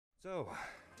So,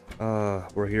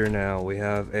 we're here now. We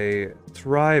have a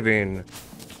thriving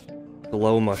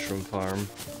glow mushroom farm.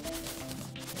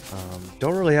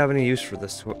 Don't really have any use for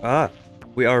this.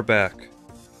 We are back.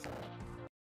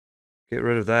 Get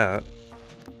rid of that.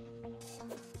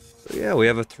 So yeah, we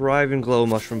have a thriving glow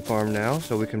mushroom farm now,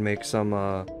 so we can make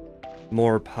some,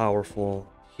 more powerful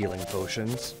healing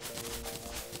potions.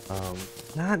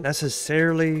 Not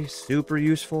necessarily super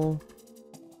useful.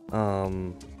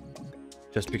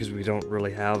 Just because we don't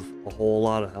really have a whole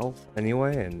lot of health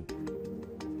anyway, and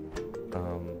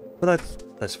but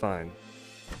that's fine.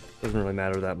 Doesn't really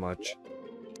matter that much.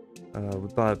 We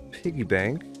bought a piggy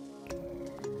bank,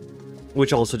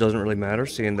 which also doesn't really matter,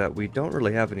 seeing that we don't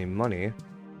really have any money.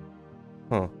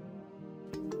 Huh.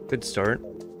 Good start.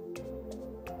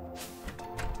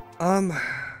 I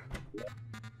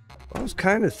was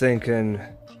kind of thinking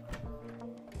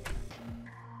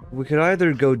we could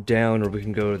either go down or we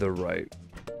can go to the right.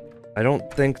 I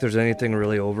don't think there's anything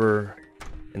really over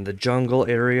in the jungle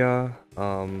area.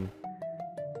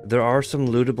 There are some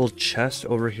lootable chests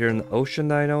over here in the ocean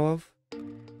that I know of.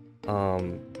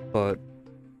 But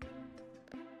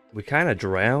we kind of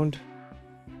drowned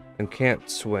and can't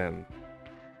swim.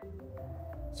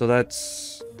 So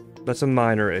that's a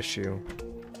minor issue.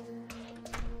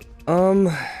 I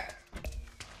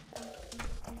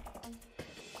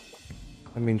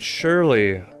mean,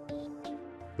 surely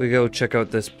we go check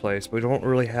out this place. We don't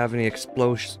really have any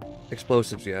explosives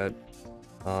yet.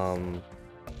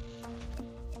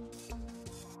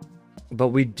 But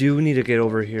we do need to get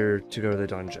over here to go to the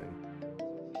dungeon.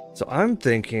 So I'm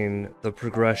thinking the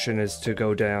progression is to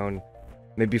go down,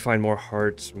 maybe find more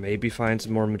hearts, maybe find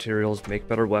some more materials, make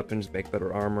better weapons, make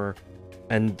better armor,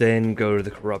 and then go to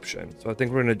the corruption. So I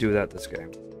think we're going to do that this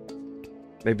game.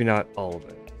 Maybe not all of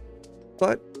it,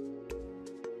 but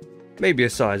maybe a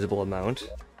sizable amount.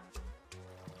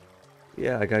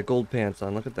 Yeah, I got gold pants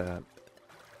on, look at that.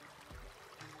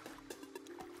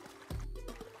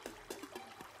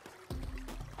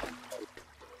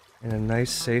 And a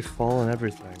nice safe fall and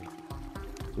everything.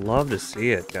 Love to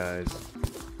see it, guys.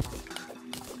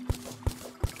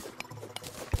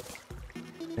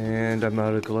 And I'm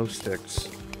out of glow sticks.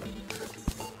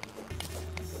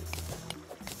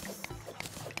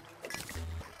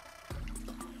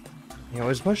 You know,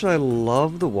 as much as I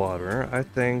love the water, I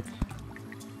think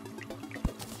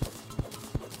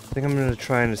I'm gonna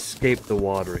try and escape the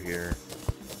water here.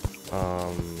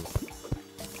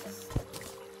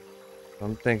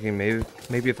 I'm thinking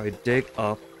maybe if I dig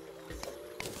up,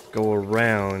 go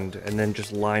around, and then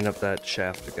just line up that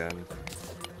shaft again.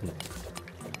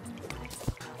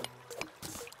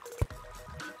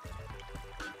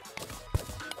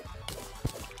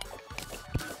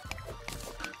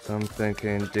 So I'm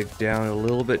thinking dig down a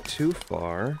little bit too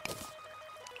far,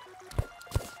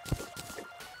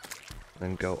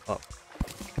 then go up.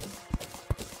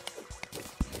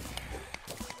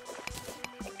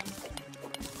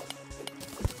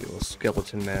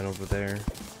 Skeleton man over there.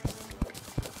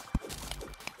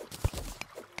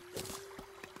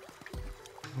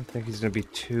 I don't think he's gonna be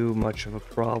too much of a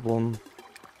problem.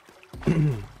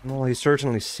 Well, he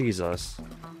certainly sees us.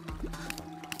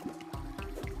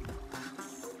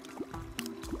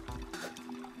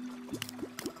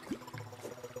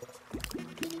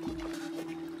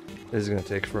 This is gonna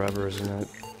take forever, isn't it?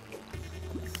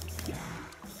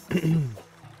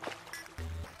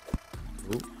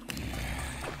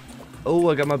 Oh,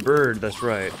 I got my bird, that's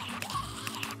right.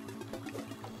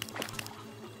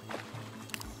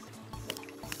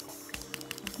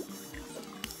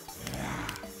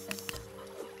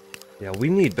 Yeah, we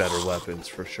need better weapons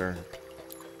for sure.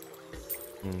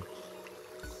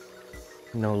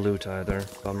 No loot either,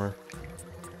 bummer.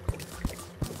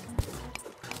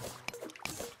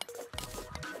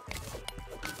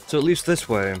 So at least this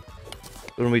way,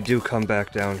 when we do come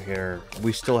back down here,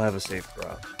 we still have a safe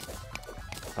route.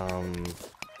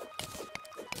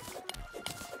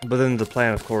 But then the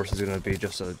plan, of course, is going to be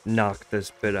just to knock this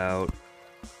bit out.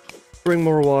 Bring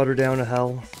more water down to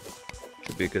hell.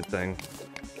 Should be a good thing.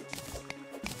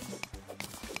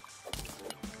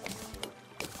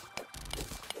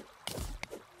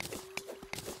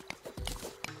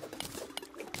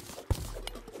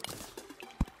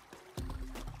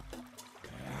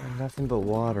 Nothing but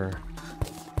water.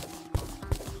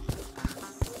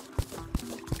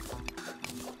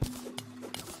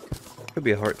 Could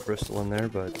be a heart crystal in there,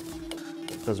 but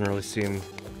it doesn't really seem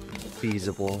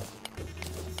feasible.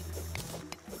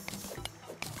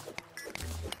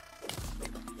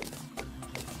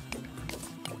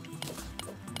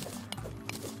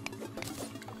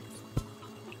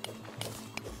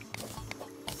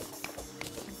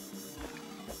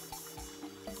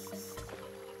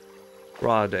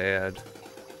 Crawdad.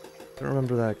 Don't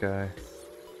remember that guy.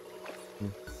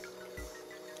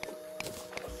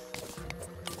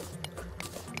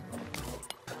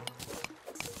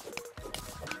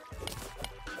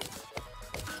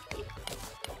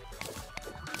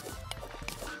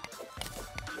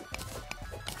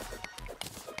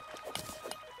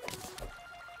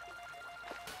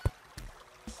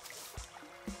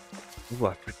 Ooh,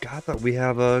 I forgot that we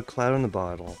have a cloud in the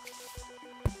bottle.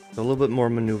 A little bit more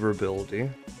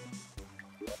maneuverability.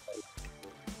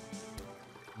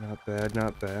 Not bad,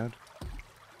 not bad.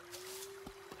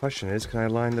 Question is, can I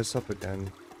line this up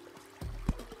again?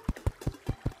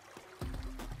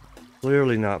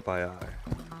 Clearly not by eye.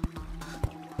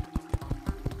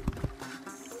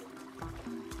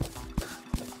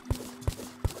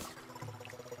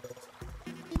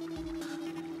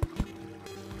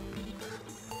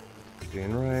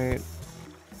 Being right.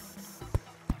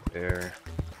 There.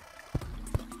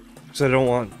 Because I don't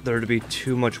want there to be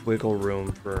too much wiggle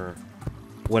room for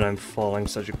when I'm falling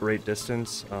such a great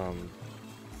distance.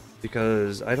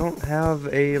 Because I don't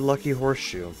have a lucky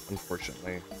horseshoe,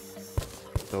 unfortunately.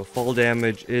 So fall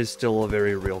damage is still a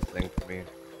very real thing for me.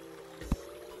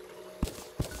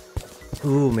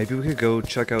 Ooh, maybe we could go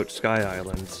check out Sky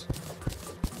Islands.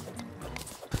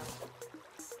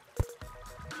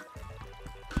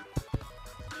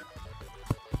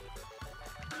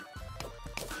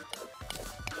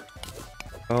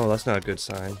 Oh, that's not a good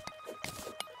sign.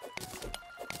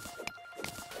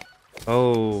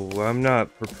 Oh, I'm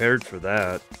not prepared for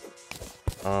that.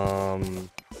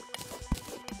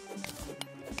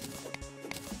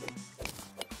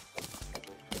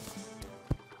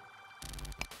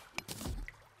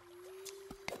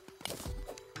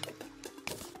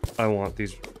 I want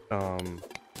these, I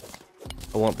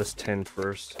want this 10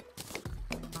 first.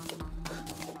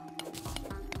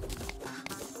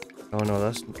 Oh no,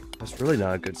 that's really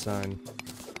not a good sign.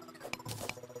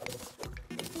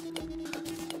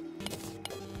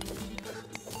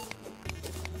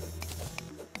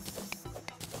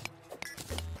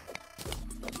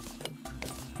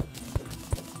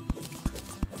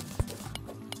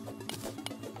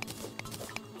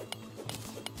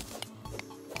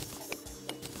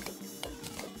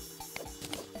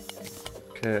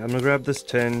 Okay, I'm gonna grab this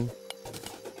 10.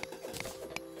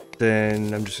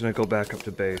 Then I'm just gonna go back up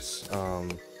to base.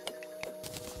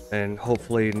 And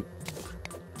hopefully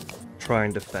try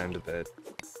and defend a bit.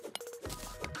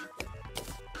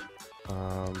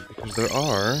 Because there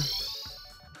are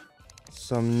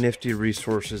some nifty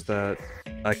resources that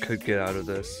I could get out of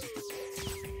this.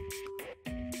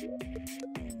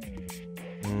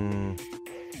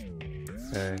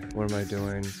 Okay, what am I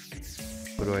doing?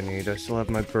 What do I need? I still have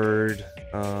my bird.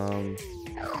 God.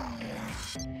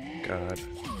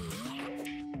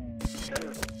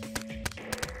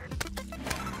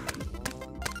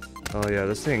 Oh yeah,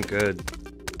 this ain't good.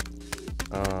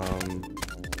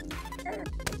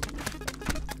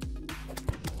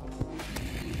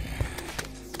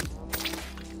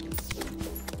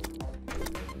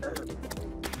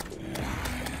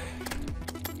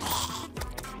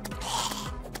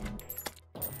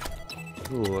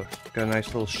 Ooh, got a nice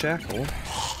little shackle.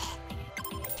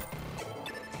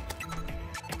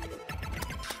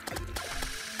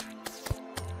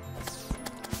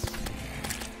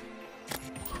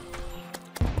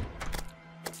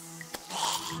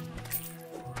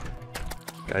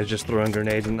 Guys just throwing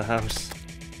grenades in the house.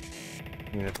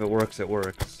 I mean, if it works, it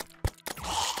works.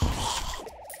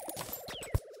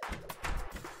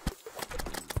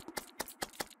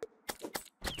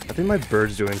 I think my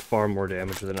bird's doing far more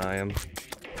damage than I am.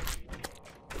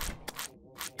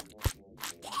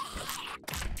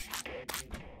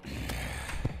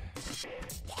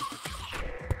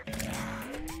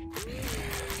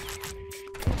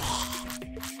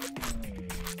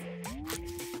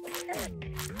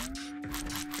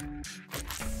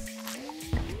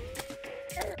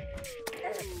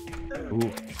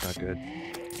 Ooh, not good.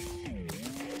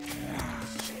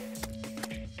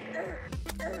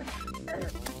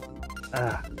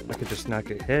 Ah, I could just not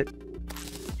get hit.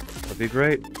 That'd be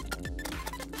great.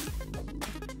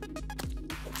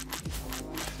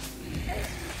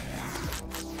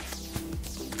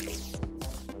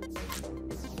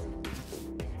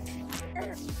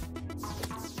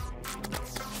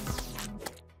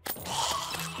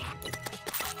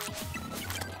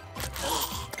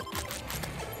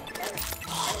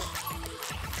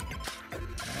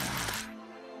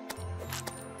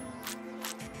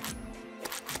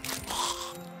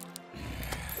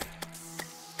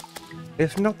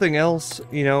 If nothing else,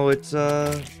 you know, it's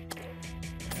a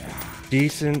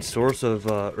decent source of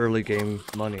early game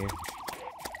money.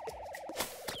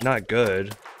 not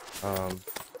good.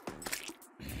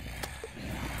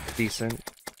 Decent.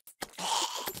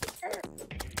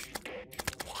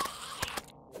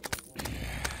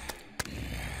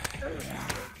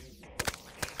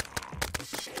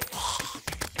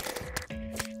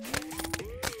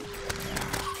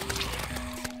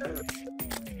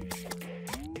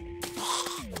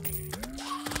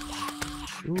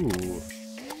 Ooh.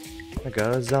 I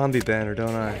got a zombie banner, don't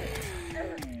I?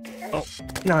 Oh,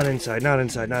 not inside, not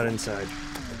inside, not inside.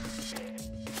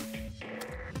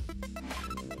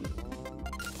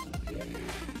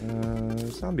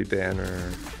 Zombie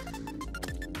banner.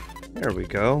 There we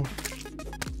go.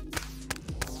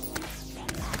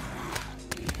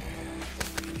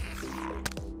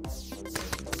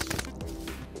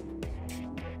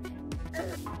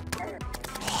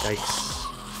 Yikes.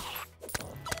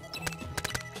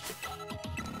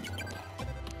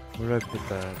 Where did I put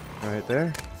that? Right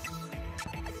there?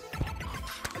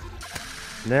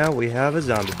 Now we have a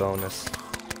zombie bonus.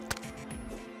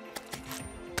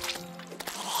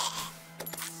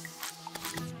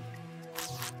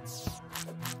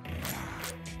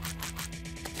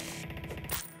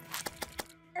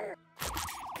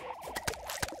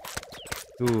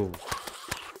 Ooh.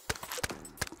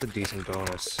 It's a decent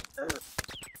bonus.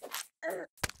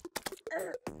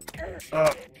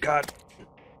 Oh, God.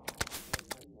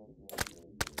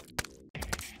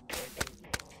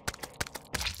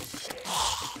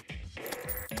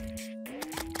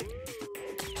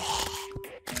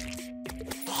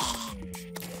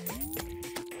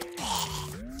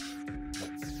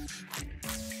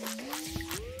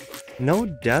 No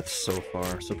deaths so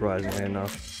far, surprisingly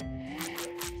enough.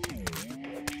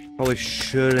 Probably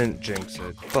shouldn't jinx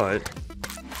it, but...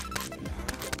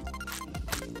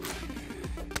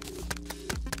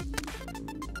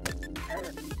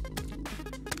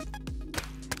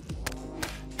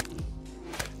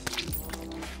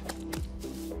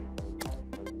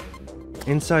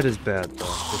 Inside is bad, though,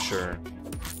 for sure.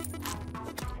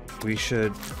 We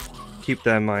should keep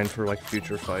that in mind for, like,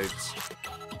 future fights.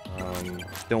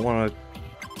 Don't want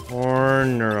to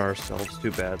corner ourselves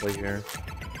too badly here.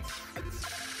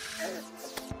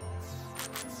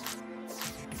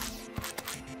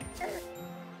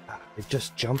 It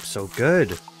just jumps so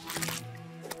good.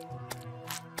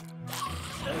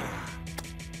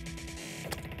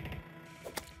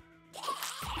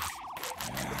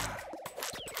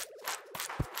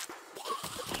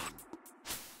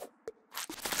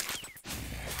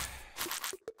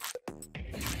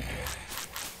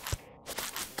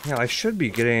 Yeah, I should be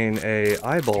getting a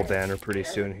eyeball banner pretty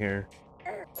soon here.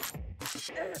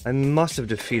 I must have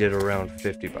defeated around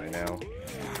 50 by now.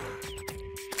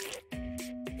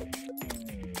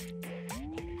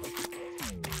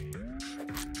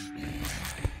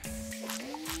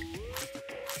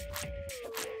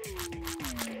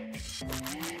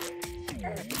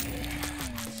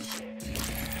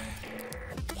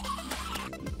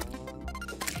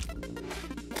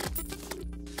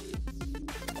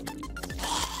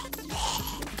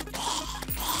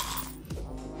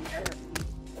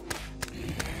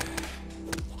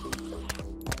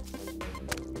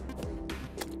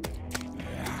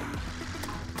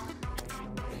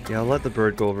 Yeah, I'll let the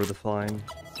bird go over the flying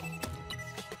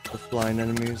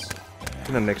enemies. I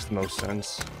think that makes the most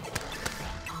sense.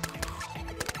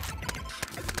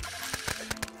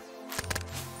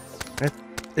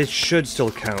 It should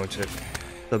still count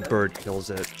if the bird kills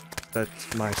it.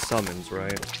 That's my summons,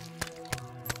 right?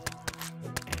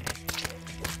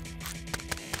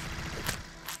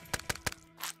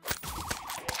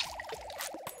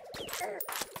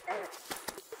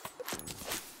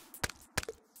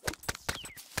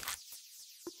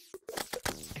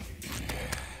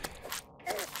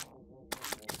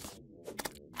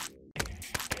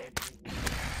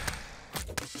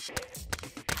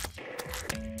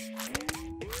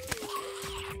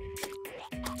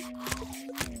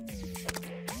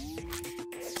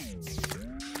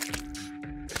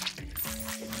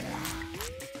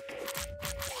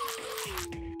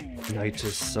 Night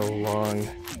is so long.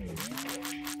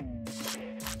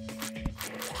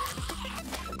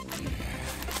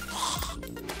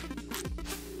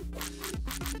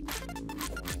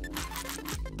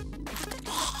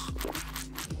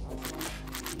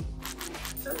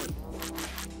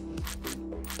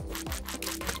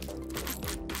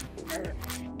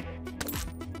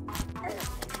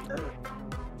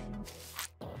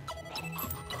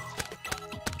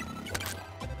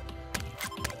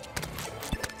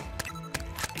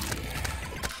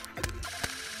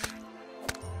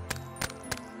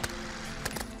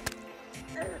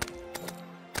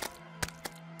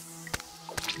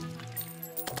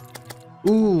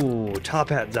 Ooh, top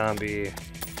hat zombie.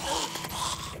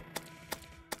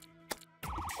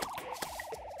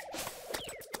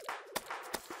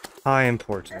 High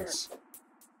importance.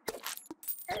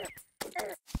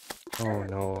 Oh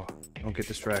no, don't get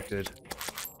distracted.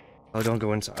 Oh, don't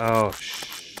go inside. Oh,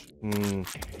 shh.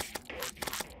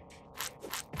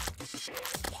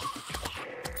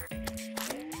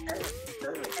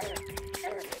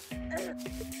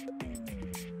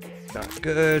 Not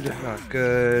good, not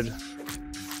good.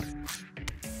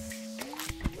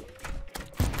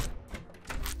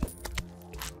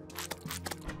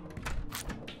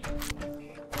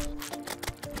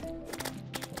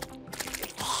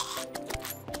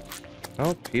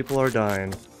 Oh, people are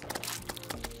dying.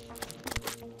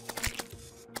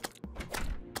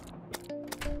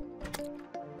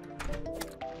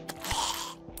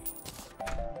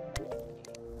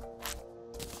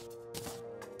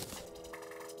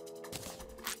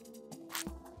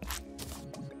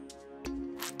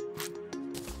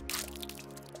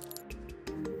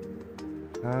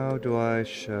 How do I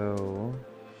show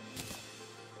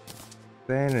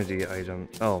vanity item?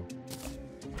 Oh,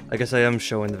 I guess I am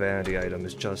showing the vanity item.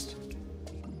 It's just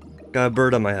got a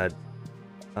bird on my head.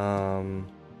 Well,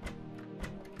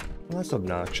 that's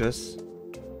obnoxious.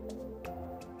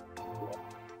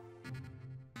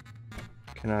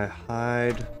 Can I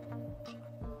hide?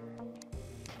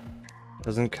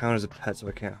 Doesn't count as a pet, so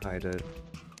I can't hide it.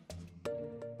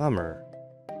 Bummer.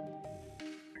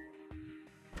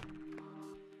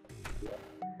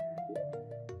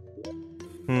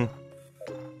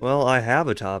 Well, I have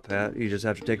a top hat. You just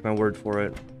have to take my word for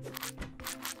it.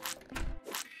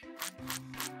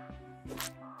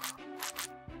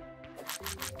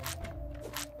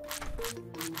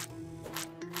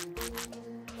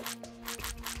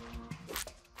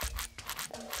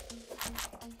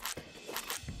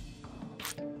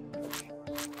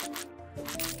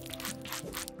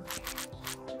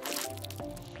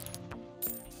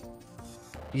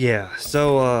 Yeah,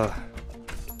 so,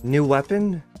 new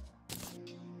weapon?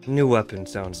 New weapon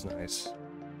sounds nice.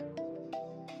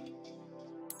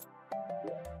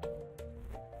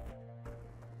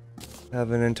 Have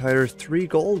an entire 3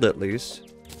 gold at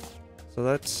least. So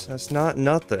that's not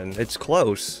nothing. It's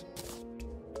close.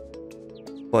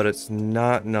 But it's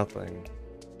not nothing.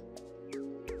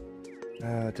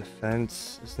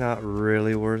 Defense is not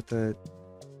really worth it.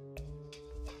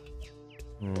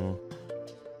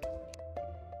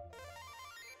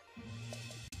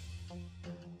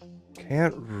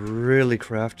 Can't really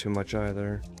craft too much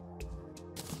either.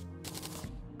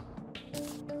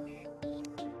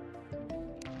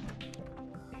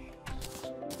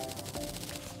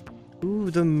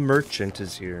 Ooh, the merchant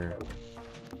is here.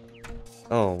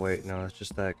 Oh, wait, no, it's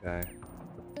just that guy.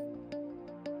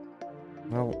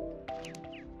 Well...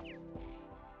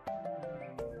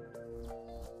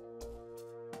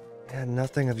 yeah,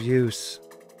 nothing of use.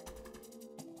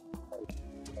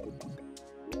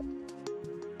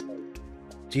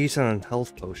 Decent on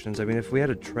health potions. I mean, if we had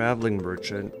a traveling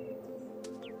merchant,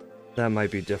 that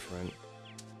might be different.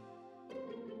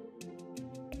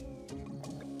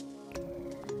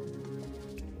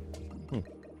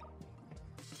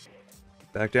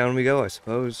 Back down we go, I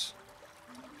suppose.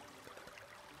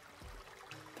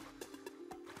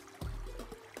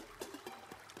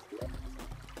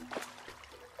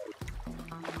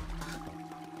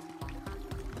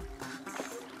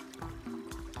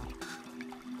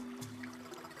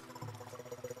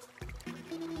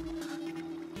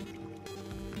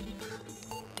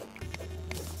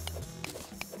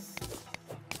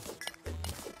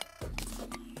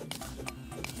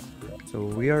 So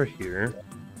we are here,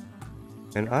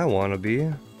 and I want to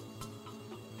be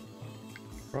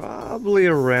probably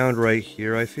around right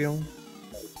here, I feel.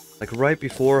 Like right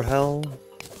before hell,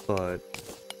 but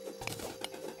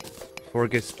before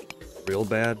it gets real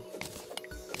bad.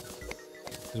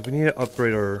 Because we need to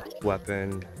upgrade our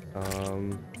weapon.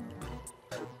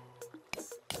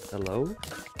 Hello?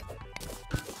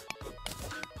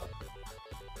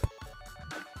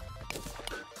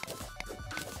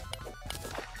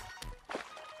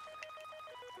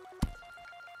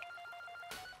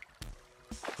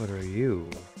 What are you?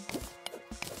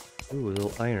 Ooh, a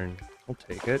little iron. I'll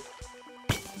take it.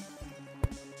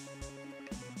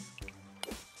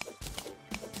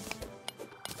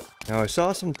 Now I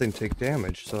saw something take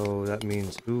damage, so that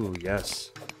means, ooh, yes.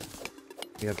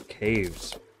 We have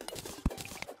caves.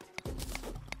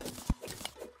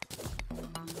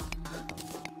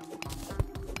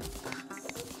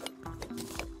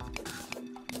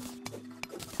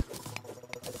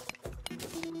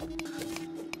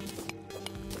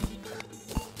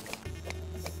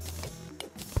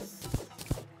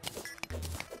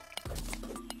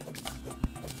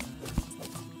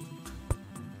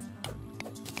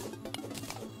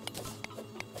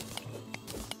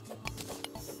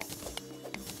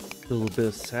 A little bit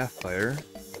of sapphire.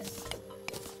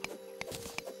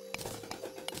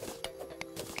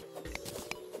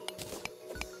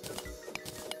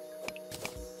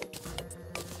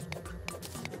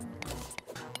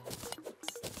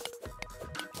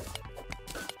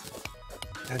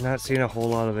 I've not seen a whole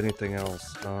lot of anything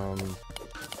else. I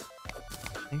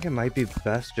think it might be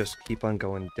best just keep on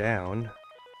going down.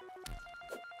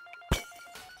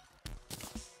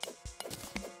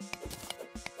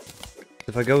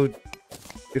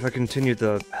 If I continue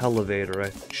the elevator,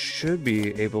 I should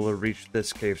be able to reach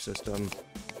this cave system.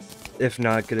 If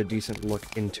not, get a decent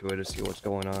look into it to see what's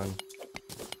going on.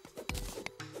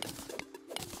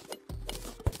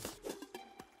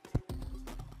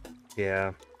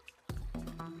 Yeah.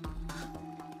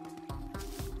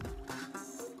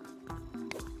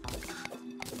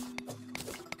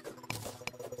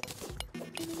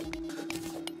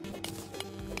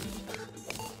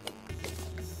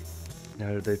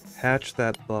 Now, did they patch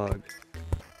that bug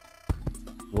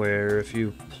where if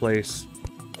you place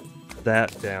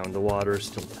that down, the water is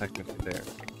still technically there?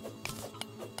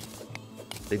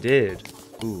 They did.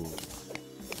 Ooh.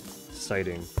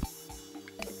 Exciting.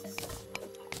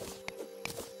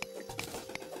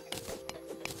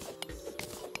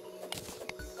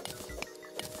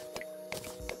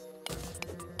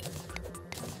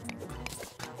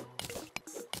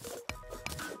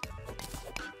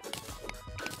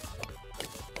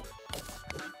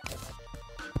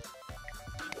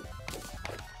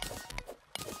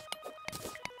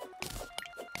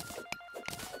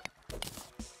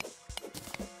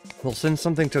 Well, since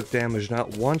something took damage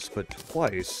not once, but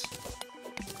twice,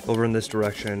 over in this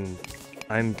direction,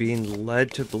 I'm being led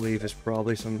to believe it's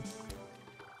probably some...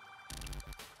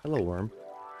 Hello, worm.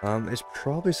 It's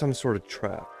probably some sort of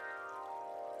trap.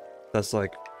 That's,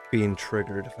 like, being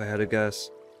triggered, if I had to guess.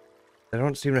 I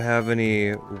don't seem to have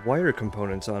any wire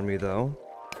components on me, though.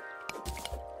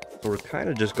 So we're kind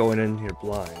of just going in here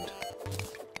blind.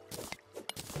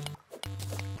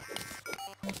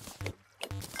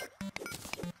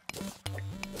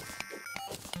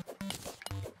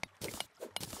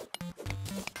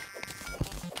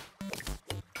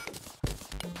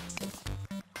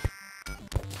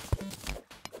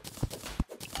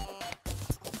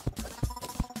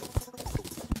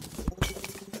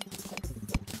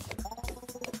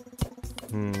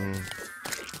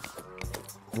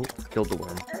 Oh, killed the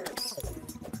worm.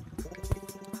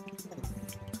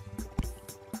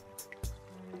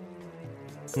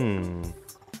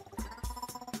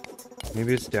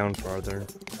 Maybe it's down farther.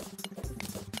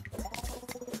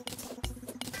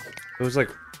 It was like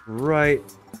right...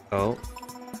 Oh.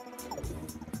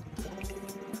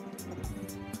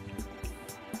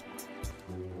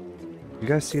 You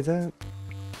guys see that?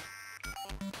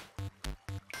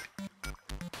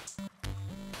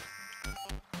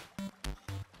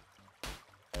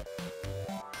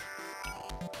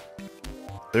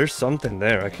 There's something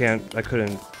there. I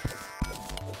couldn't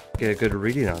get a good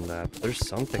reading on that, but there's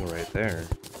something right there.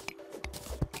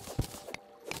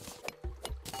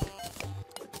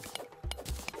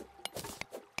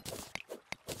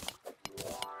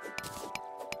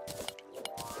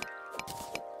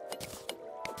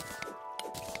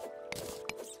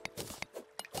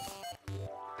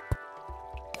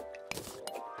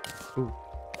 Ooh.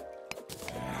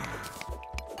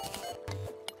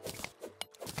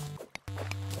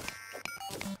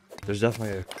 There's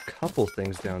definitely a couple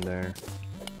things down there.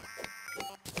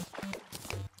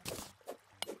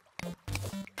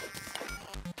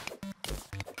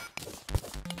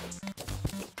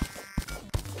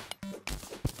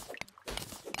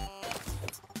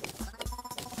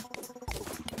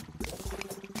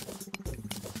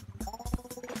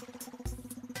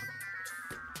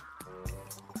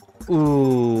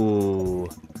 Ooh.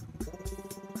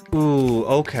 Ooh,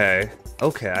 okay.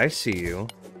 Okay, I see you.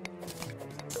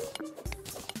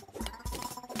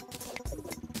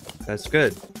 That's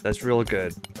good. That's real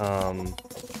good.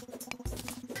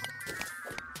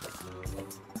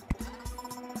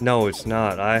 No, it's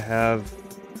not. I have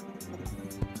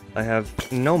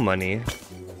no money.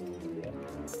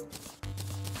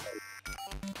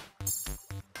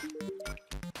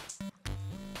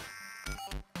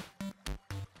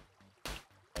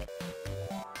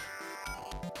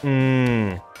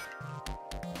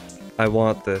 I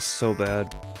want this so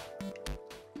bad.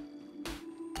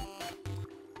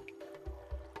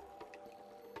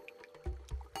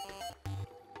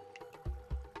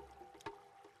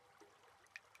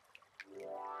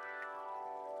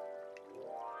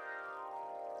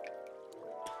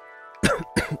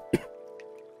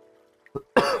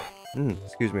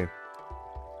 Excuse me.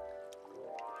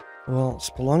 Well,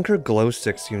 Spelunker glow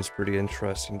stick seems pretty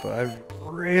interesting, but I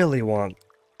really want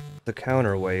the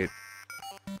counterweight.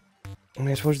 I mean,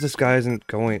 I suppose this guy isn't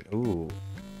going... Ooh.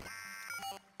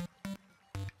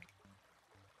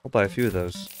 I'll buy a few of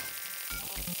those.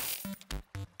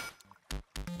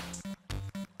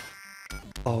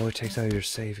 Oh, it takes out your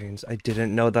savings. I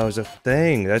didn't know that was a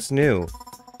thing. That's new.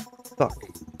 Fuck.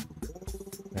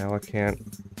 Now I can't...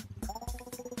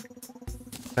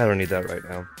 I don't need that right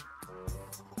now.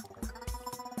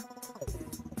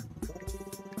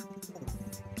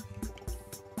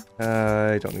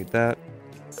 I don't need that.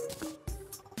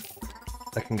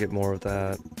 I can get more of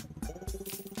that.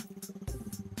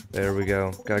 There we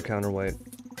go. Got a counterweight.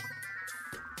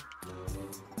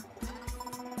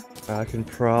 I can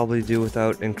probably do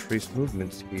without increased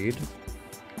movement speed.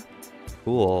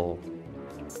 Cool.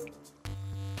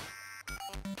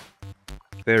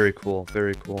 Very cool,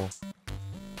 very cool.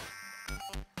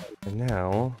 And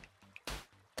now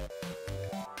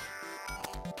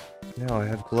I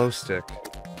have glow stick.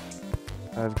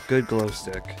 I have good glow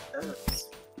stick.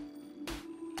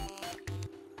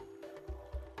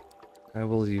 I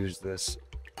will use this.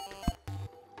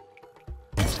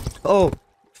 Oh!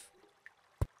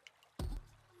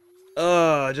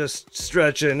 Just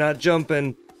stretching, not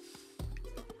jumping.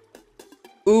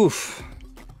 Oof.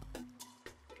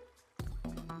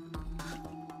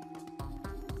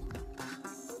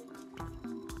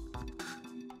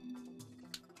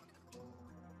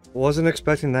 Wasn't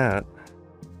expecting that.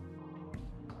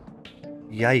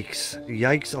 Yikes.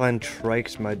 Yikes on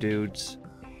trikes, my dudes.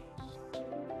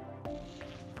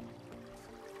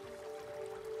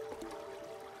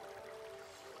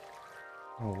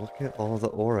 Oh, look at all the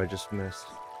ore I just missed.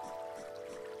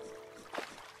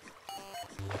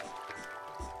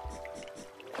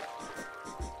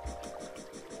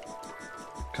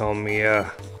 Come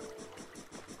here.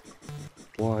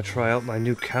 Wanna try out my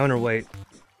new counterweight?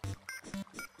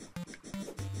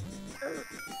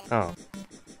 Oh.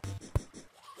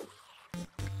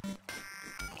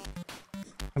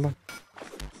 Come on.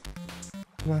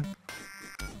 Come on.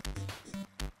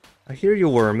 I hear you,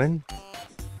 wormin.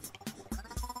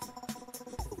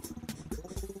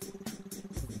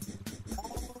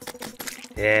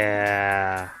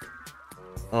 Yeah.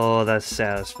 Oh, that's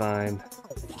satisfying.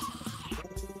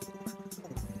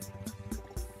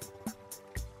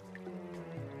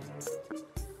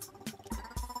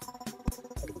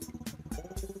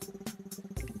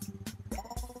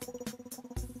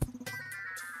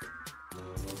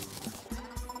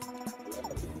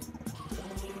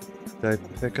 Did I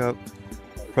pick up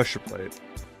pressure plate?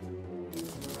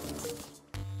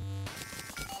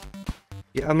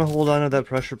 Yeah, I'm gonna hold on to that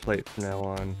pressure plate from now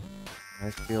on. I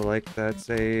feel like that's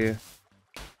a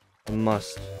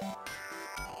must.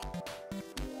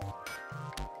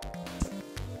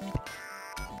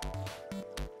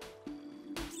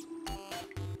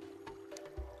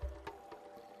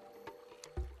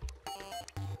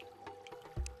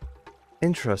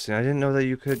 Interesting, I didn't know that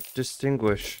you could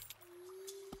extinguish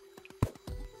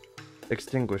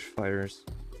fires.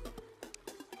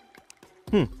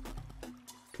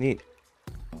 Neat.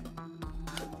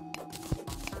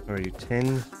 Are you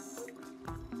tin?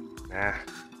 Nah.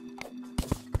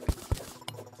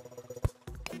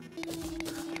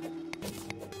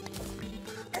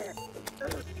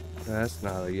 That's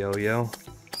not a yo-yo.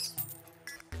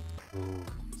 Ooh,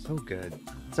 so good.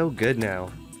 So good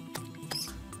now.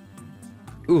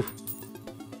 Ooh.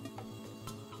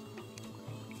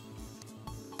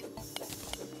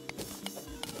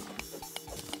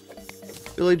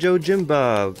 Billy Joe Jim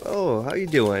Bob. Oh, how you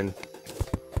doing?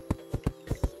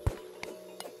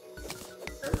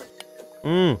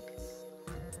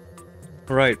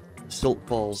 Right. Silt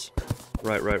falls.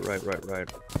 Right.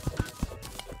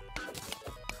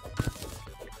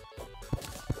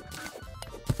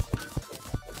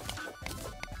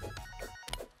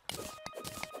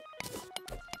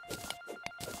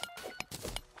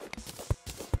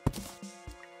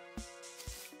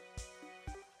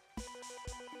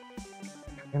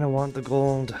 And I want the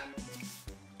gold.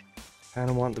 And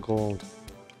I want the gold.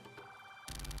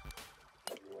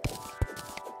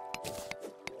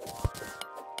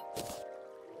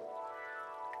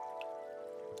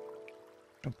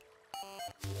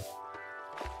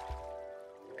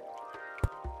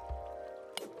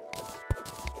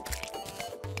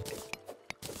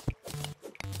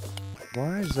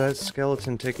 Why is that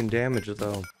skeleton taking damage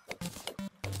though?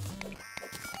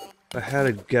 I had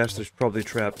a guess there's probably a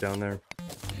trap down there.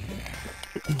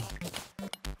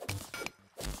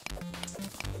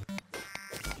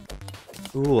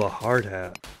 Ooh, a hard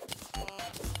hat.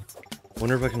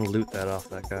 Wonder if I can loot that off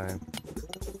that guy.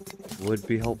 would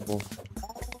be helpful.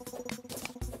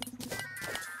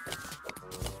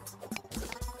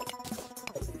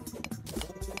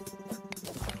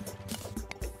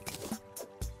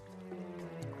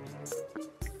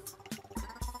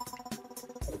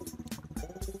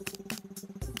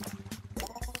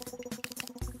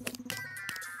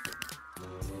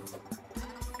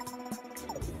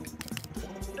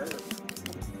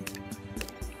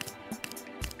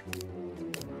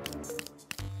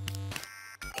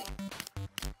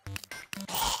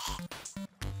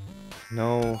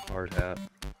 No hard hat.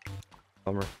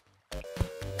 Bummer.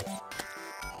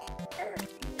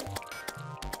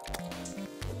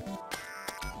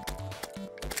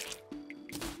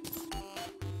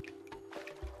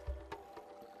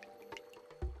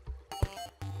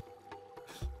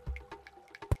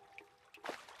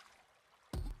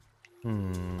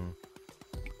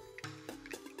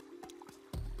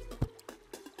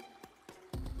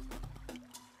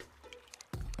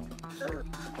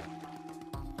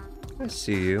 I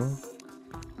see you.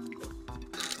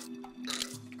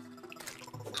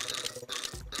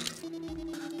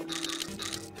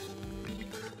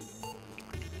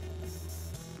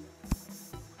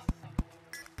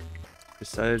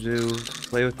 Decided to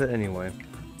play with it anyway.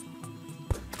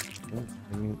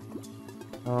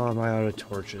 Oh, am I out of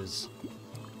torches?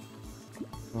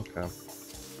 Okay.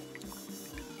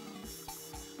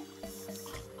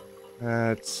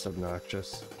 That's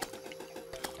obnoxious.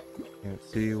 Can't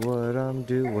see what I'm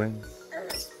doing.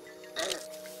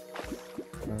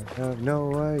 I have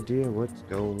no idea what's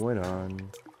going on.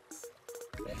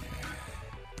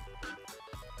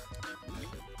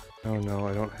 Oh no,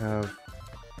 I don't have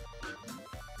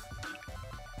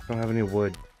any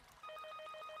wood.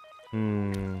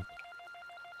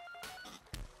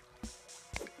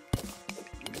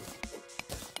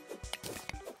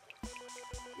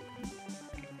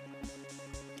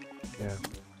 Yeah.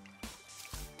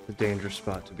 A dangerous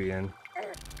spot to be in.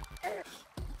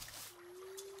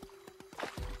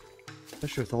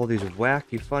 Especially with all these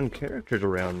wacky, fun characters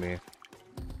around me.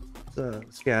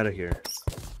 Let's get out of here.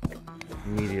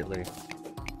 Immediately.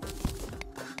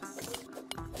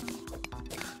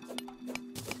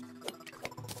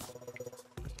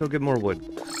 Let's go get more wood.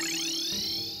 That's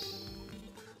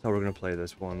how we're gonna play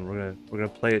this one. We're gonna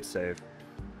play it safe.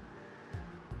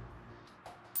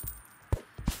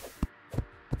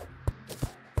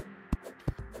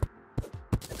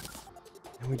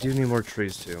 We do need more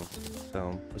trees too,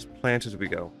 so let's plant as we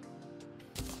go.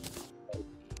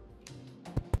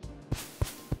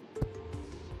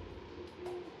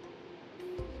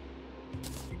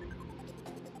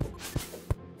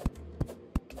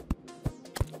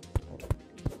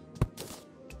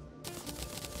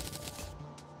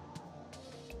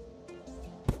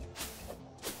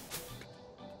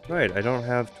 Right, I don't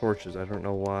have torches. I don't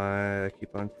know why I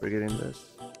keep on forgetting this.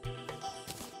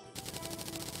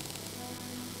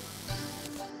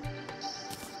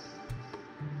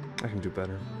 I can do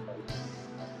better.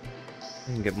 I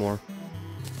can get more.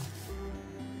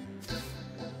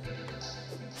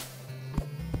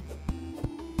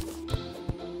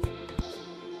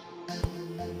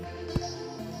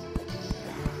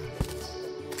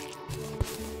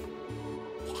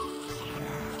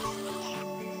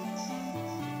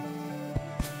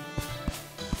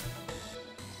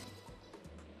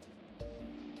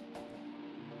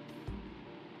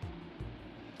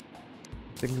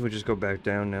 I think we just go back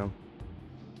down now.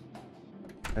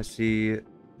 I see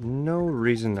no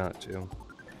reason not to.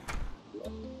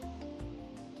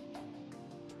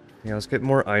 Yeah, let's get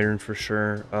more iron for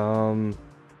sure.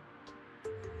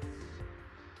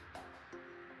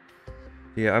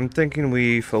 Yeah, I'm thinking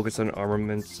we focus on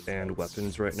armaments and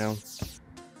weapons right now.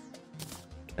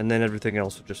 And then everything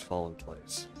else will just fall in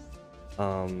place.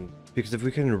 Because if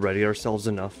we can ready ourselves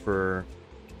enough for...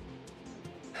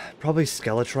 probably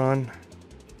Skeletron.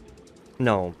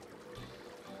 No.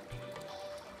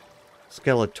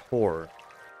 Skeletor.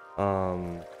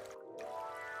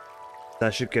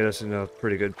 That should get us in a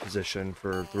pretty good position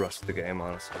for the rest of the game,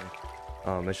 honestly.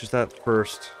 It's just that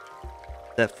first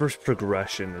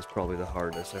progression is probably the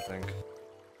hardest, I think.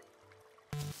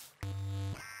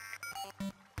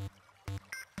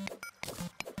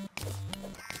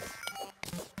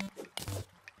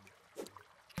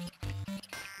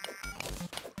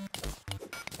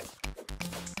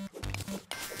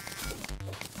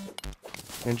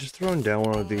 And just throwing down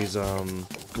one of these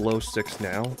glow sticks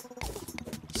now,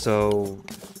 so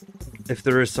if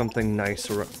there is something nice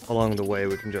along the way,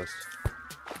 we can just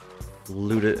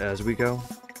loot it as we go.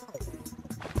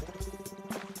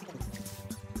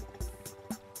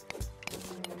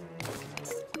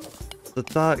 the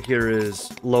thought here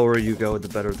is lower you go, the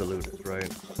better the loot is,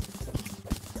 right?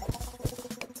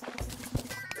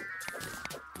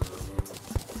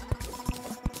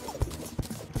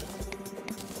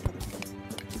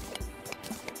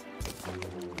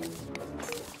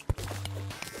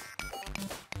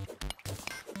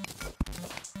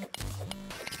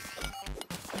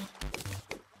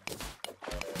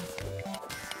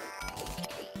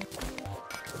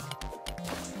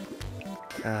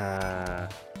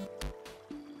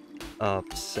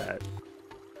 Upset.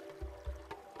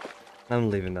 I'm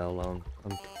leaving that alone.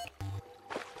 I'm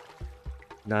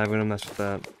not even gonna mess with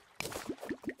that.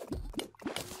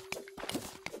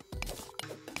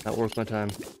 Not worth my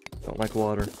time. Don't like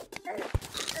water.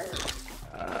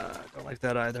 Don't like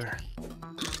that either.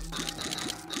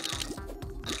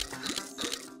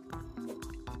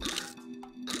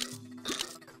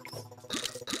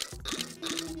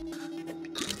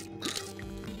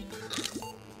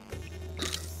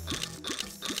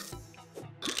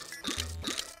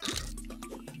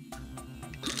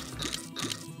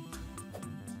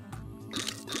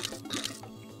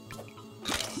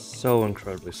 So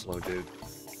incredibly slow, dude.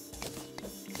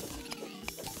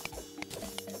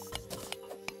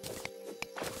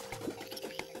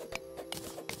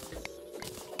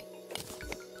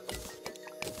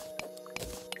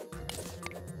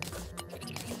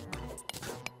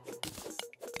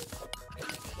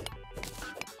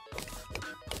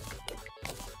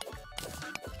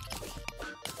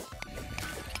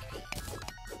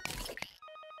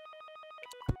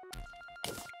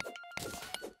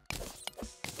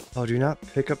 Oh, do you not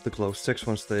pick up the glow sticks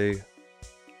once they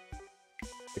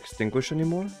extinguish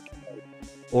anymore?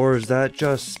 Or is that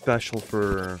just special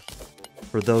for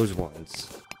those ones?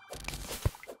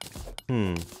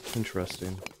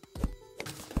 Interesting.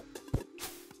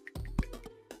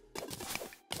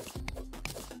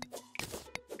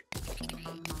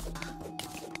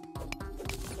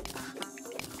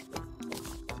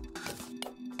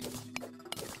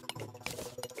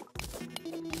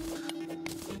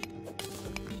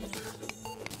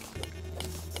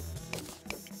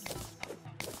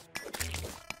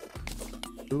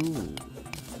 Ooh.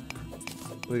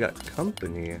 We got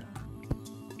company.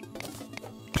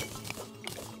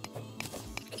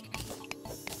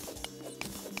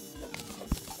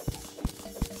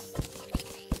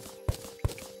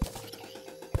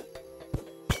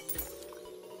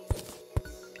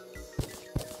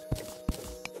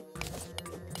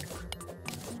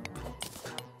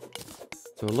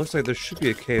 So it looks like there should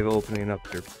be a cave opening up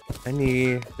here.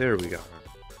 There we go.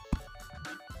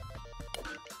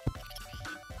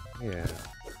 Yeah.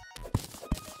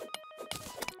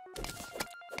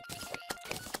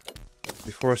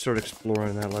 Before I start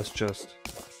exploring that, let's just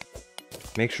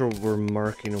make sure we're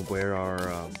marking where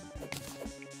our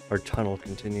tunnel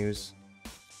continues.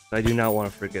 I do not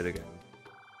want to forget again.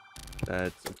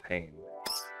 That's a pain.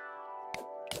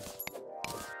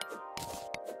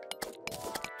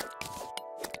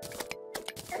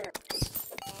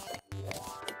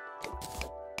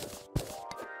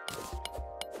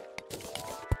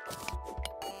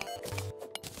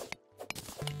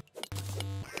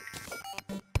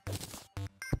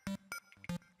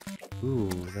 Ooh,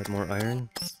 is that more iron?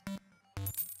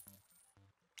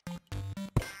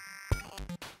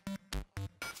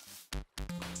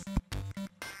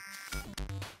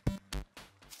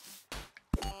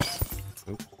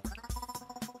 Oop.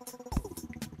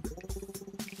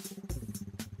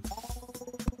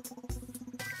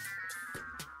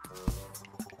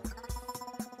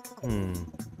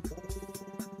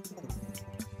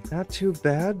 Not too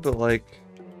bad, but like,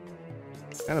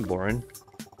 kind of boring.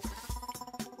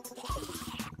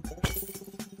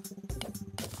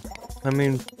 I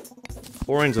mean,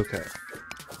 boring's okay.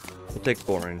 We'll take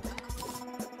boring.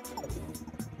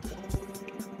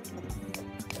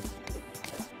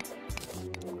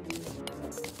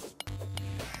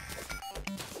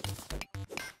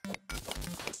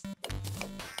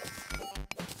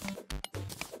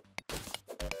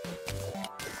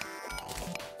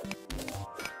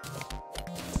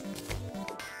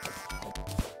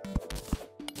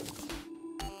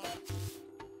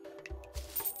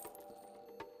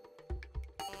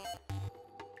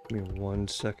 Give me 1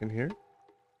 second here.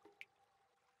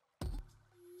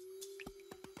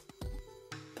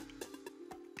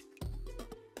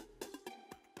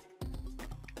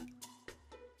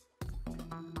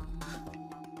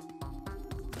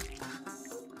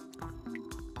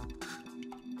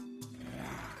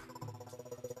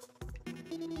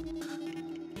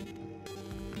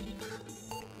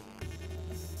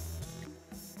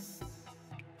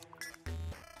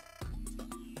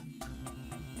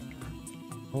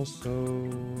 Also,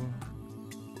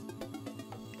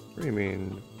 What do you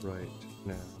mean, right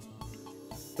now?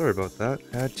 Sorry about that.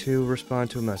 Had to respond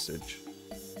to a message.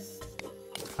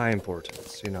 High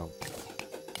importance, you know.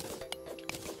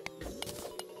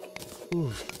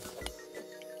 Oof.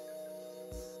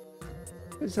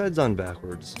 His head's on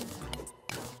backwards.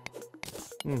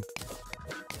 They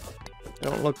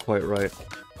don't look quite right.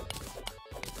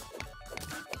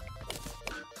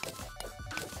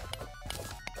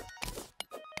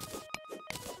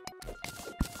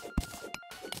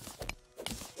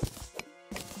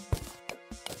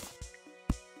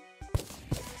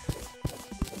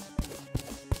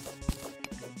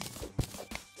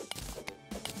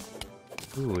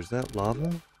 Ooh, is that lava?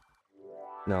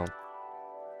 No.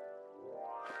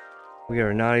 We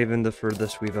are not even the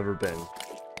furthest we've ever been.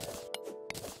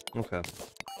 Okay.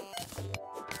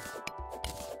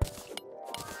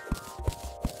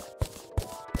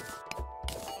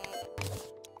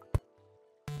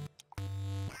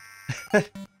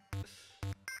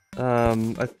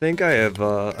 I think I have,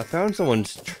 I found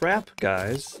someone's trap,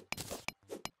 guys.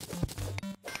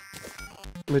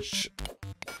 Which,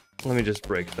 let me just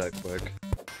break that quick.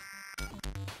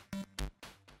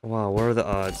 Wow, what are the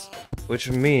odds? Which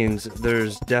means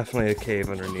there's definitely a cave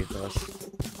underneath us.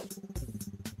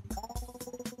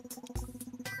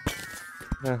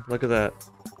 Yeah, look at that.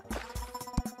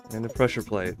 And a pressure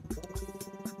plate.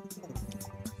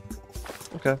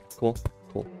 Okay, cool,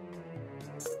 cool.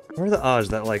 What are the odds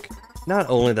that, like, not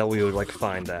only that we would, like,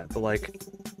 find that, but, like,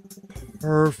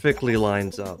 perfectly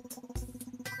lines up?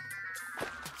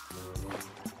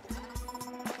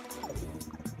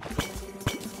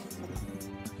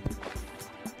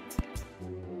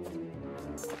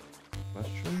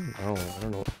 Mushroom? Oh, I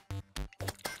don't know.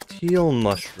 Teal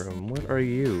mushroom, what are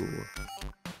you?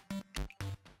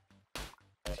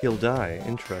 Teal dye,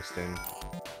 interesting.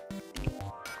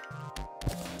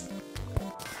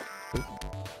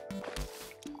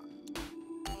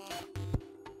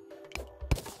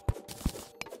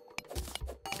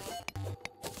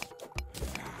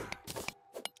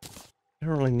 I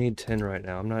don't really need tin right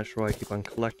now. I'm not sure why I keep on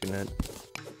collecting it.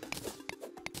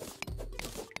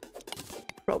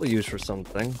 Probably used for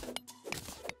something.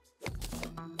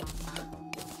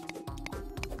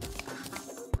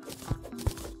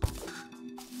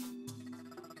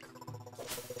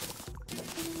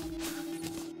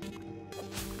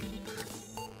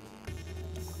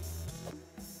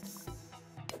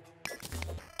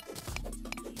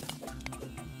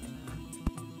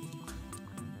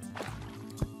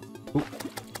 Ooh.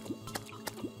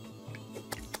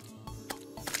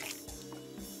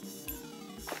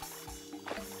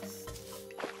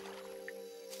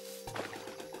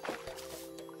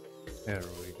 There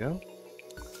we go.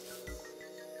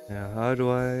 Now, how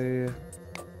do I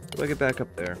get back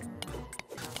up there?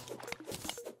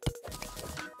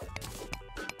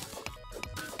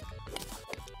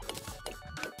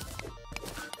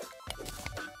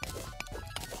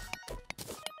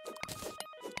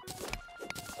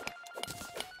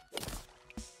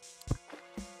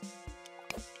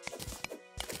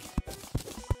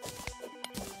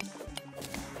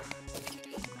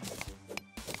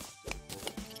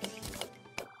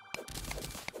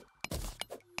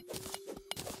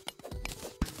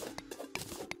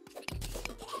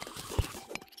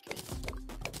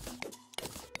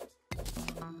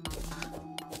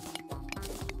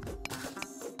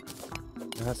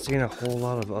 Not seeing a whole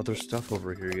lot of other stuff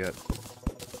over here yet.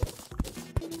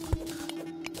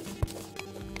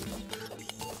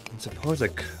 I suppose I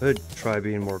could try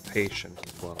being more patient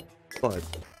as well, but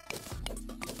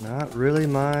not really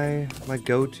my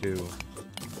go-to.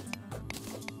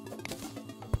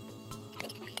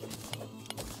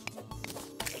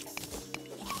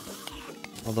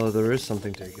 Although there is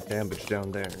something taking damage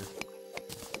down there.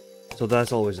 So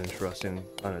that's always interesting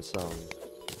on its own.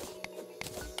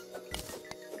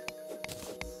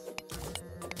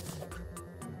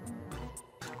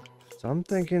 So I'm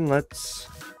thinking let's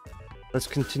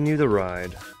continue the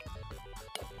ride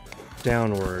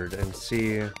downward and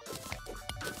see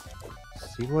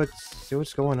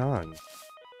what's going on.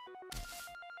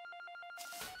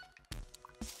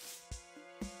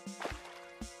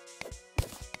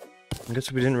 I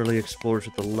guess we didn't really explore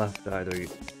to the left either,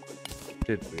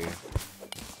 did we?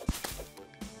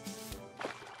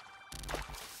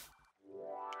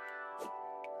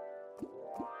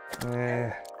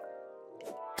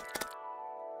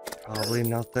 Probably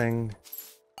nothing.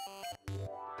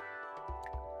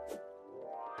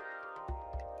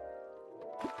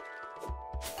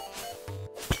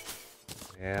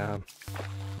 Yeah.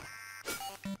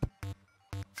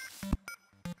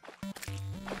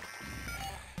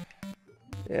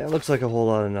 Yeah, it looks like a whole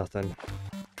lot of nothing.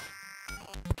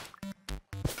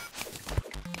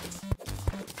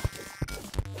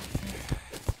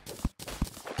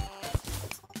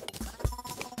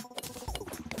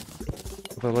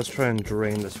 But let's try and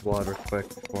drain this water quick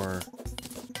before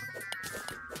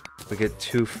we get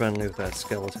too friendly with that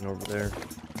skeleton over there.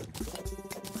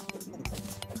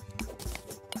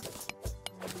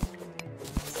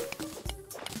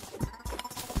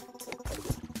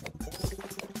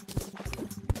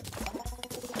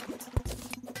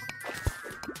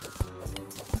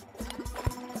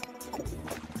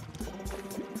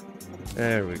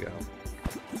 There we go.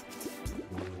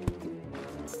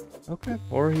 Okay,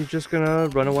 or he's just gonna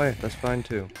run away. That's fine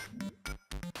too.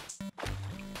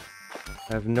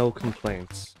 I have no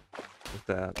complaints with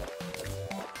that.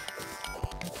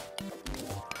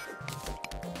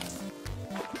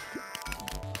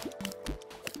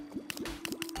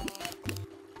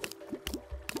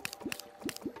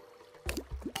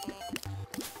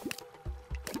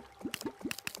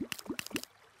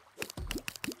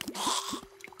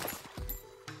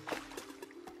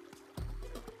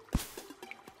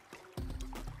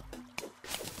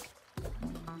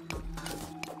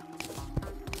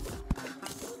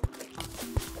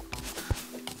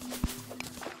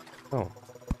 Oh.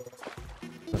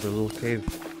 Another little cave.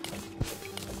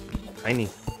 Tiny.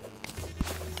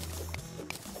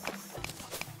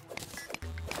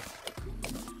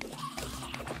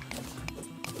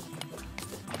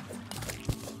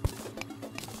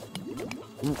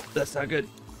 Ooh, that's not good.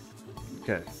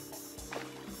 Okay.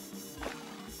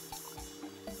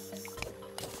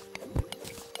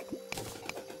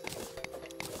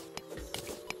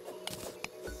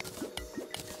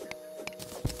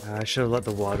 I should have let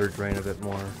the water drain a bit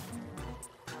more.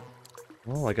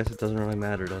 Well, I guess it doesn't really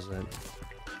matter, does it?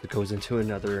 It goes into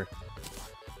another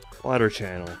water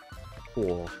channel.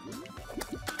 Cool.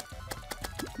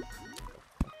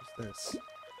 What's this?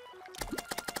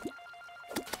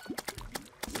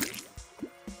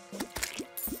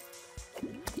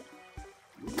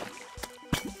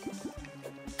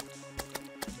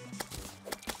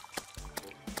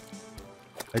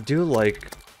 I do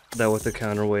like that with the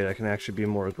counterweight I can actually be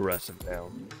more aggressive now.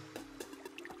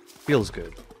 Feels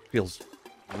good. Feels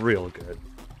real good.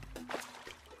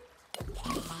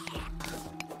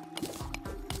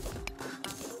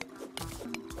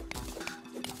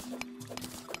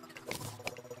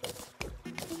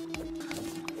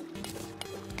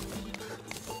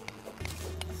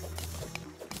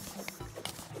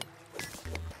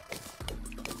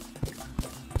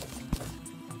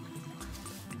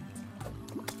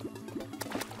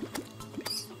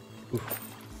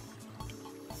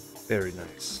 Oof. Very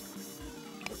nice.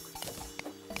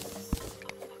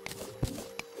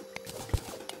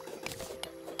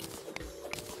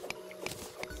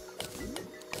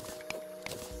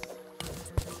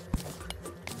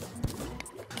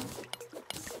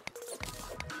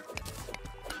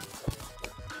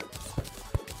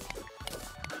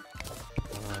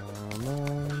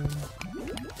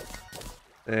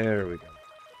 There we go.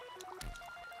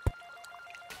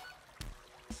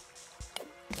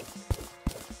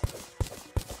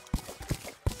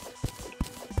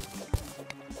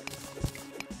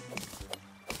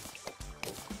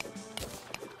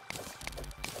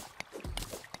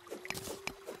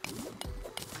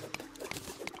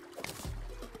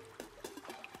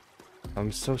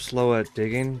 I'm so slow at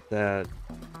digging that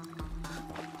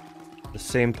the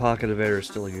same pocket of air is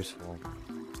still useful.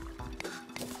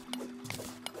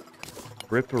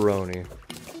 Ripperoni.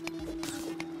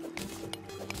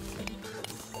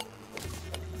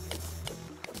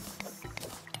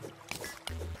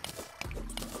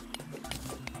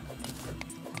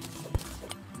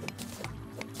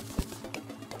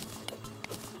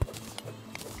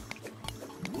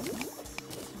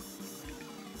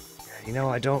 You know,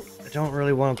 I don't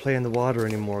really want to play in the water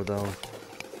anymore, though.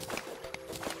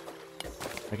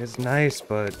 Like, it's nice,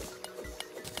 but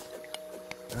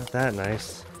not that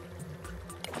nice.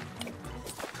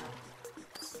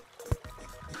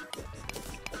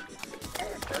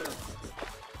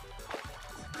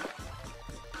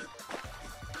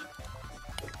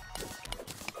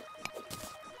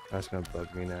 That's gonna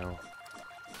bug me now.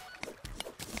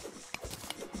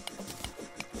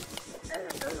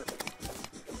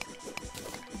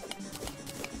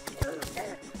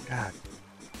 God,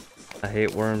 I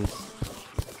hate worms.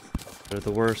 They're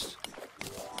the worst.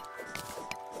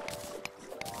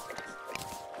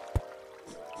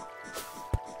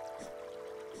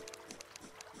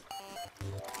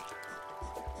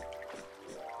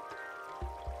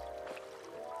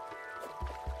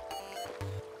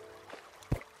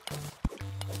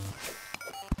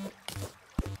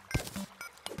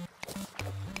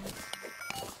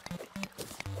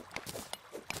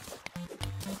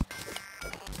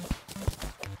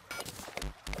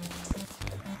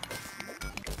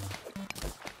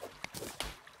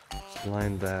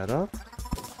 Line that up.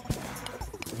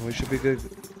 And we should be good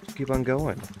to keep on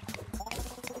going.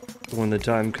 When the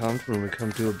time comes, when we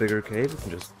come to a bigger cave, we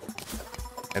can just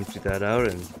empty that out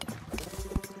and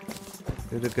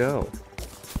good to go.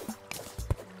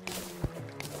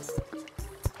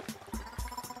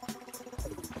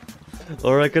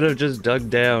 Or I could have just dug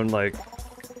down, like,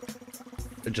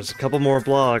 just a couple more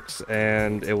blocks,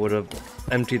 and it would have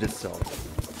emptied itself.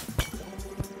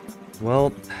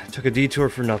 Well, took a detour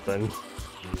for nothing.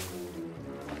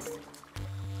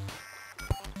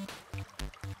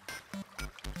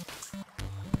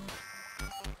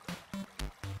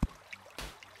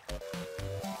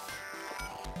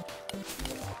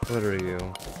 What are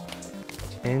you?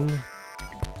 Tin?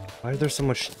 Why is there so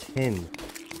much tin?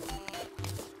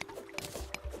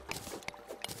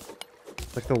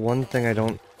 Like the one thing I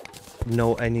don't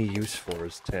know any use for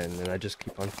is tin, and I just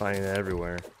keep on finding it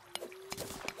everywhere.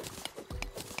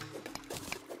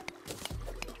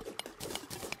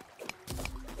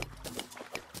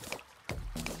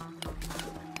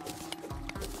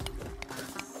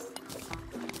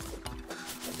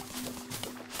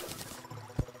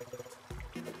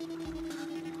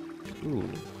 Ooh.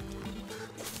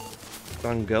 Keep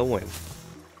on going.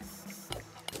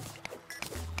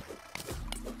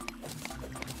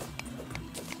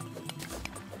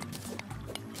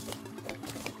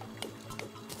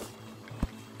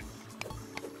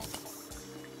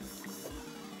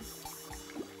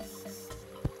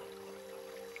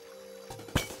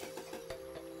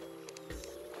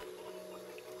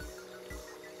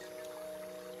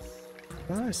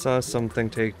 I saw something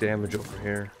take damage over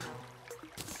here,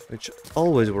 which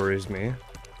always worries me.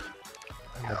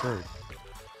 I'm a bird.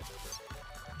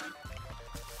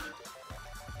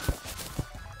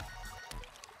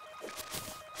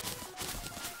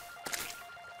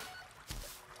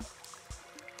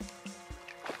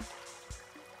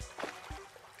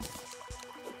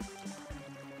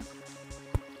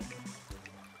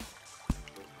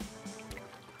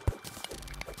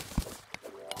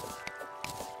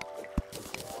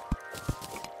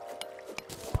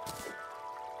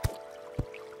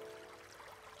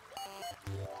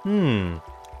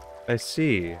 I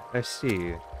see.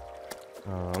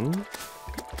 Well,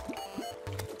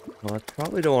 I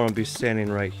probably don't want to be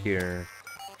standing right here.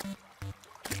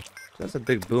 That's a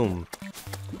big boom.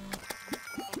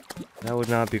 That would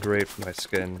not be great for my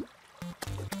skin.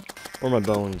 Or my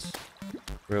bones,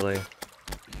 really.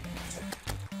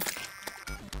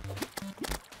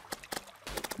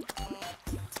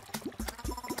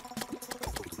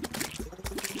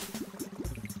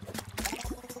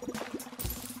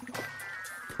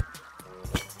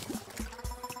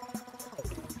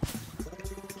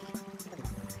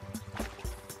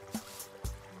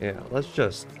 Yeah, let's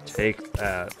just take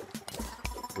that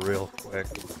real quick.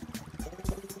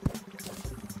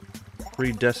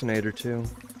 Free detonator too.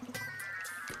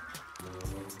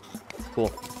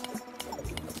 Cool.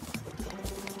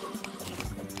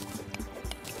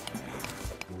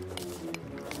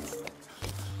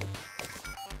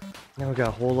 Now we got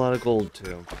a whole lot of gold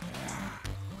too.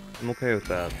 I'm okay with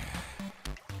that.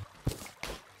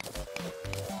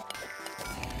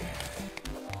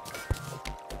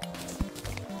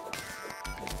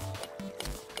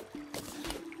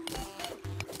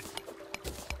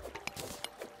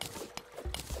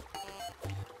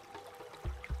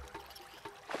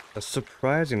 A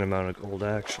surprising amount of gold,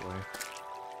 actually.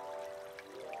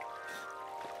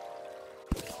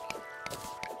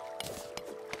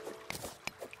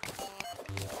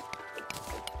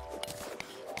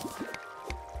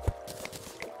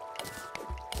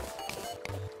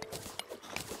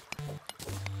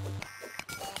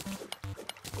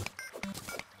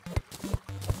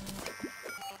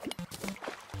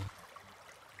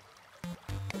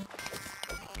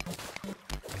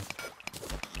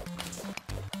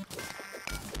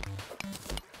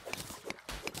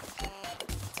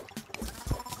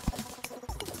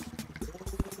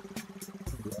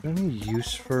 Any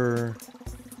use for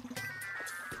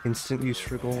instant use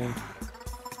for gold?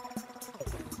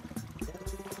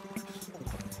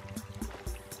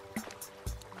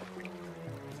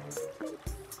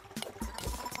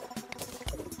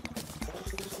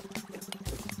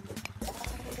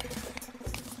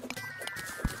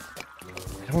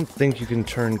 I don't think you can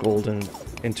turn gold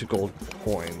into gold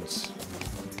coins.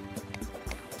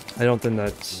 I don't think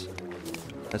that's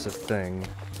a thing.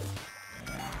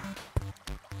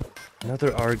 I know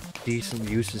there are decent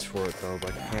uses for it though,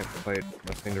 but I can't quite put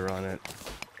my finger on it.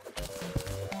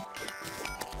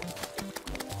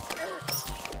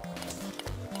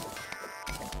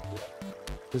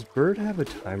 Does Bird have a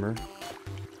timer?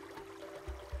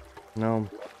 No.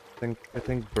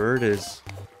 think bird is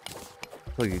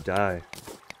until you die.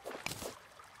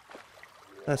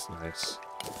 That's nice.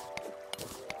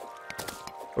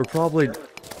 Or probably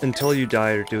until you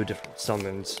die or do different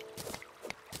summons.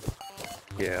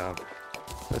 Yeah,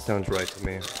 that sounds right to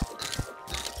me.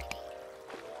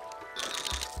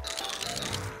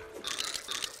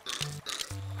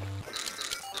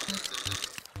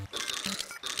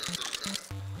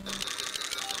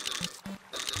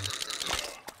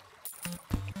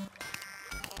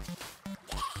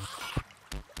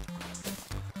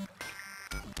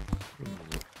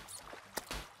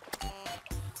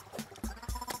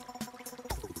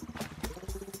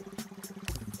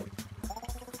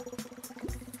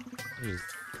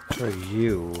 What are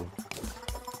you?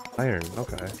 Iron,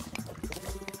 okay.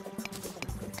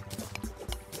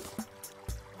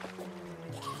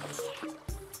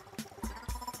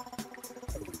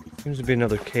 Seems to be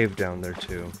another cave down there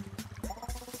too.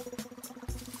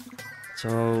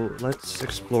 So let's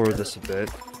explore this a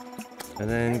bit. And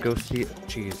then go see...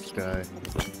 Jeez, this guy.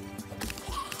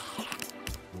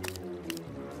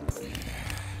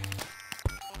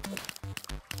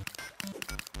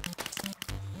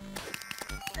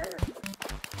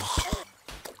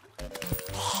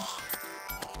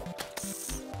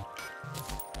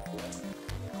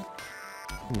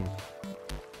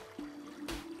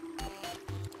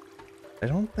 I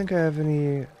don't think I have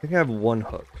any... I think I have one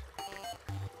hook.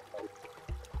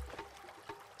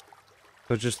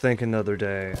 But just thinking the other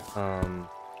day,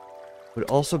 would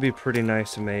also be pretty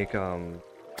nice to make,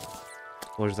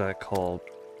 what is that called?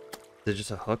 Is it just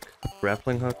a hook?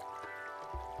 Grappling hook?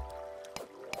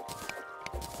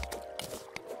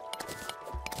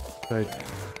 I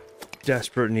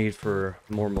desperate need for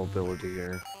more mobility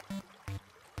here.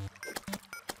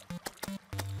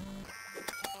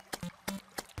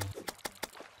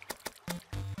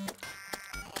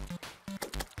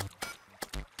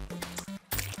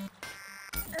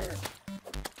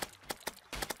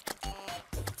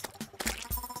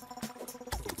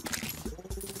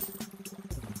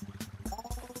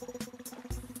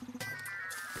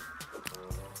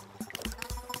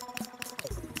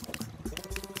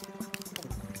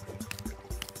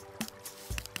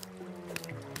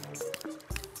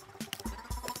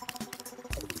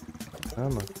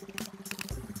 Come on.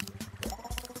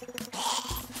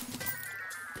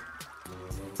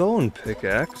 Bone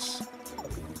pickaxe.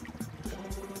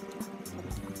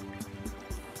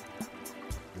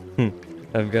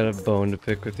 I've got a bone to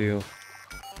pick with you.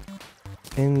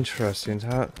 Interesting.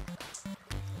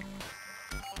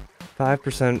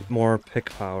 5% more pick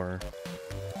power.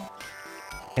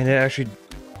 And it actually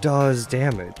does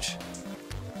damage.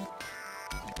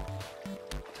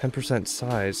 10%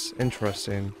 size.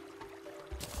 Interesting.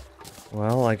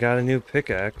 Well, I got a new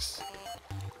pickaxe.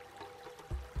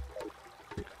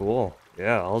 Cool.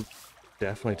 Yeah, I'll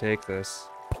definitely take this.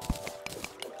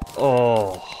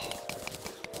 Oh.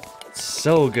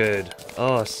 So good.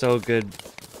 Oh, so good.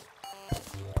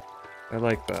 I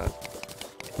like that.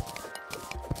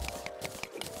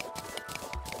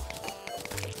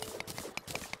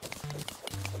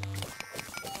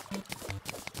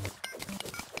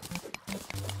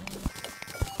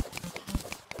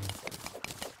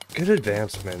 Good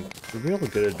advancement. Real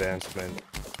good advancement.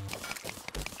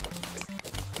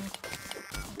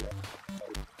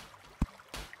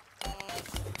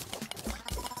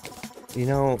 You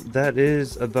know, that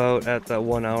is about at that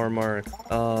 1 hour mark.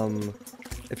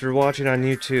 If you're watching on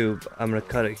YouTube, I'm gonna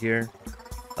cut it here.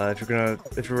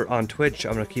 If you're on Twitch,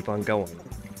 I'm gonna keep on going.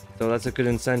 So that's a good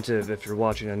incentive if you're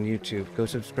watching on YouTube. Go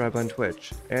subscribe on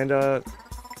Twitch. And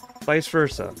vice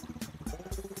versa.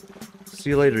 See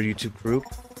you later, YouTube group.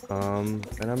 And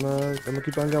I'm gonna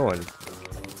keep on going.